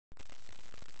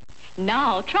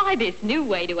Now try this new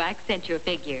way to accent your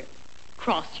figure.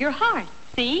 Cross your heart,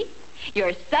 see?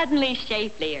 You're suddenly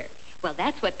shapelier. Well,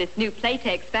 that's what this new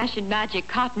PLAYTEX Fashion Magic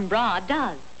cotton bra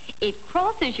does. It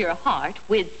crosses your heart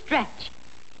with stretch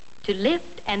to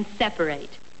lift and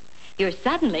separate. You're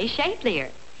suddenly shapelier.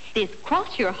 This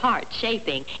cross your heart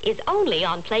shaping is only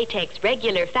on PLAYTEX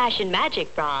regular Fashion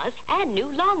Magic bras and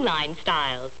new long line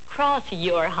styles. Cross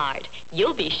your heart.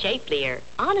 You'll be shapelier,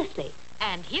 honestly.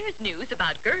 And here's news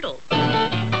about girdles.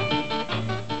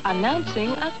 Announcing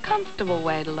a comfortable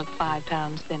way to look 5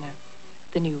 pounds thinner.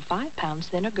 The new 5 pounds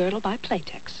thinner girdle by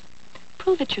PLAYTEX.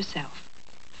 Prove it yourself.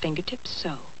 Fingertips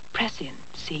so. Press in.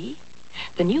 See?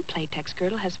 The new PLAYTEX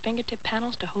girdle has fingertip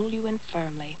panels to hold you in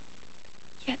firmly.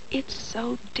 Yet it's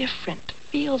so different.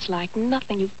 Feels like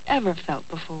nothing you've ever felt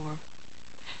before.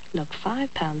 Look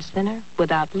 5 pounds thinner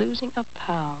without losing a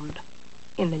pound.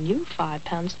 In the new 5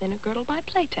 pounds thinner girdle by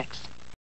PLAYTEX.